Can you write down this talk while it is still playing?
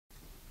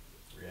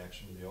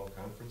reaction to the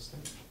all-conference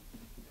thing?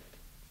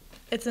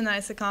 It's a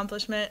nice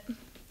accomplishment.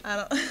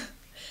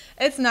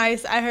 It's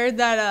nice. I heard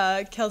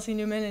that Kelsey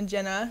Newman and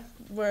Jenna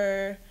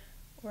were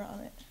on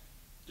it.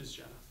 Just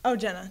Jenna. Oh,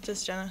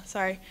 just Jenna.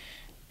 Sorry.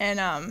 And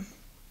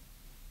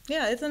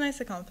yeah, it's a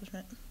nice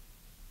accomplishment.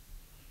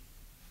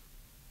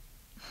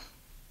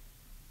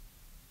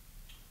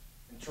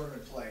 In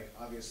tournament play,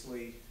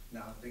 obviously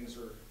now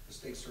the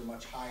stakes are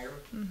much higher.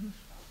 Mm-hmm.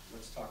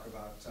 Let's talk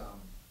about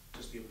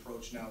just the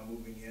approach now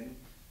moving in,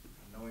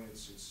 knowing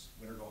it's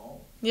win or go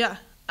home. Yeah.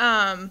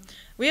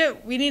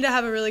 We need to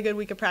have a really good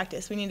week of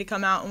practice. We need to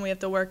come out and we have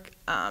to work.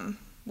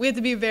 We have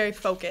to be very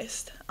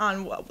focused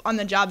on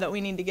the job that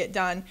we need to get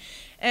done.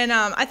 And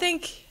I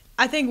think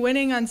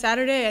winning on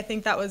Saturday, I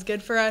think that was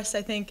good for us.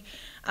 I think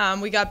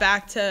we got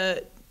back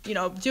to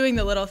doing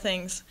the little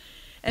things.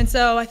 And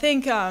so I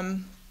think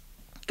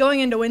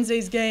going into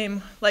Wednesday's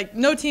game, like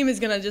no team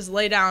is going to just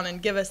lay down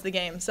and give us the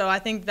game. So I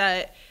think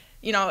that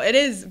it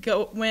is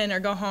go win or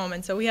go home.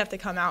 And so we have to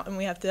come out and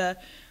we have to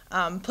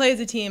play as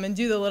a team and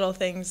do the little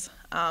things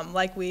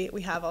like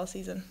we have all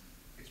season.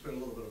 It's been a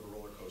little bit of a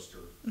roller coaster,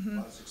 Mm-hmm.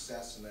 a lot of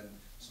success and then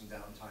some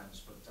down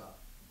times. But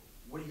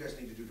what do you guys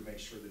need to do to make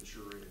sure that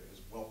you're as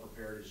well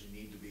prepared as you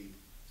need to be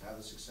to have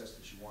the success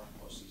that you want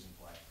in postseason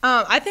play?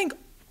 I think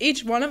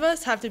each one of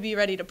us have to be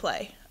ready to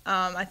play.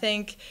 I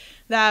think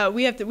that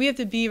we have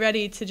to be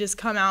ready to just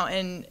come out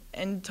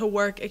and to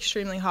work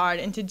extremely hard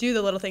and to do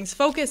the little things,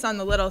 focus on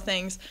the little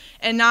things,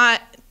 and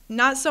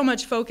not so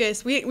much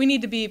focus. We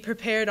need to be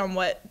prepared on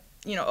what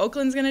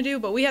Oakland's going to do,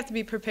 but we have to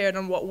be prepared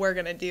on what we're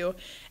going to do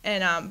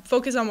and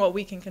focus on what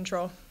we can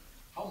control.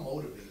 How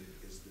motivated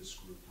is this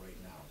group right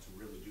now to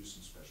really do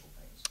some special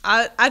things?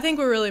 I think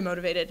we're really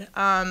motivated.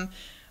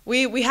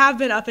 We have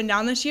been up and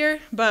down this year,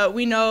 but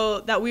we know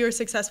that we were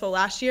successful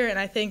last year, and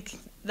I think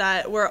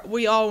that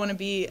we all want to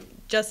be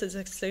just as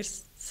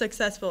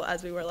successful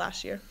as we were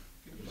last year.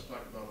 Can you just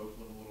talk about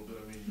Oakland a little bit?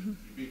 I mean,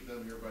 you beat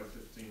them here by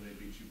 15.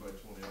 They beat you by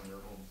 20 on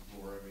their home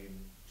floor. I mean,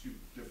 two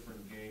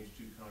different games,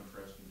 two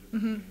contrasting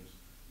different games.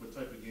 What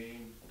type of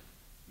game,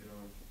 do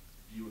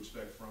you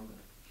expect from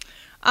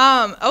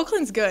them?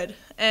 Oakland's good,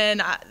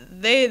 and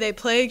they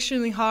play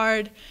extremely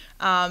hard.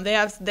 They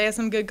have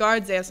some good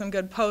guards. They have some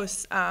good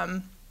posts.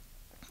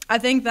 I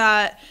think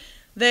that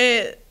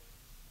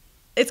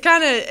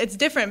it's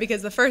different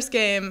because the first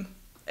game,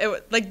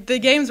 the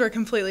games were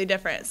completely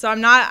different. So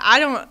I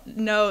don't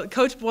know.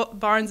 Coach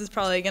Barnes is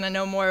probably going to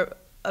know more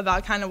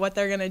about kind of what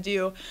they're going to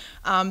do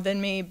than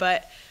me.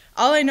 But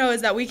all I know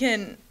is that we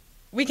can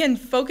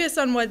focus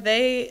on what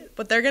they're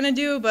going to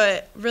do,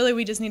 but really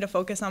we just need to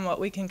focus on what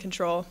we can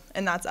control,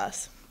 and that's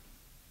us.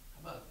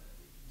 How about,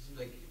 it seems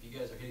like if you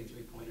guys are hitting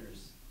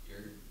three-pointers,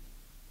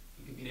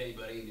 you can beat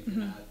anybody, and if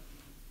you're not,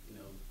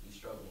 you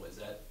struggle. Is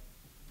that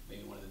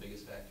maybe one of the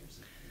biggest factors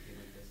in a game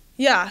like this?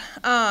 Yeah,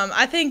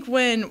 I think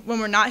when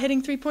we're not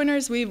hitting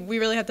three-pointers, we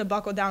really have to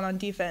buckle down on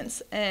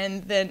defense,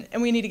 and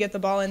we need to get the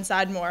ball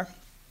inside more.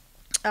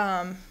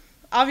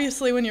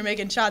 Obviously, when you're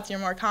making shots, you're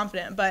more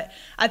confident, but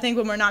I think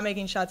when we're not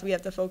making shots, we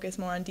have to focus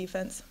more on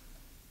defense.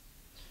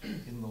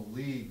 In the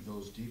league,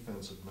 those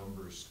defensive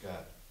numbers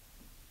got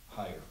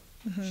higher.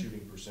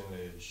 Shooting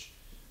percentage,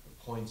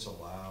 points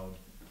allowed.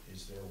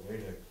 Is there a way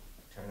to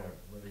kind of,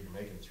 whether you're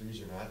making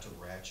threes or not, to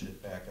ratchet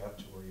it back up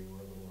to where you were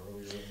a little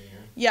earlier in the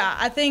year? Yeah,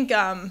 I think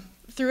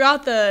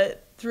throughout the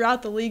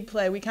league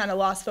play, we kind of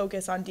lost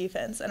focus on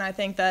defense, and I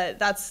think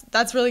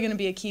that's really going to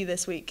be a key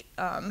this week.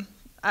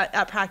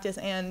 At practice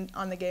and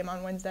on the game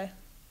on Wednesday.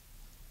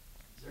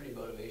 Is there any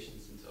motivation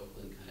since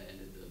Oakland kind of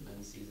ended the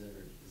men's season,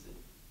 or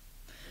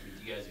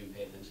do you guys even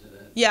pay attention to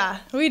that? Yeah,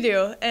 we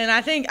do, and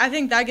I think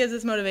that gives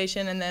us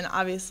motivation, and then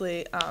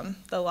obviously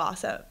the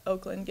loss at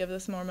Oakland gives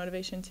us more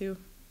motivation too.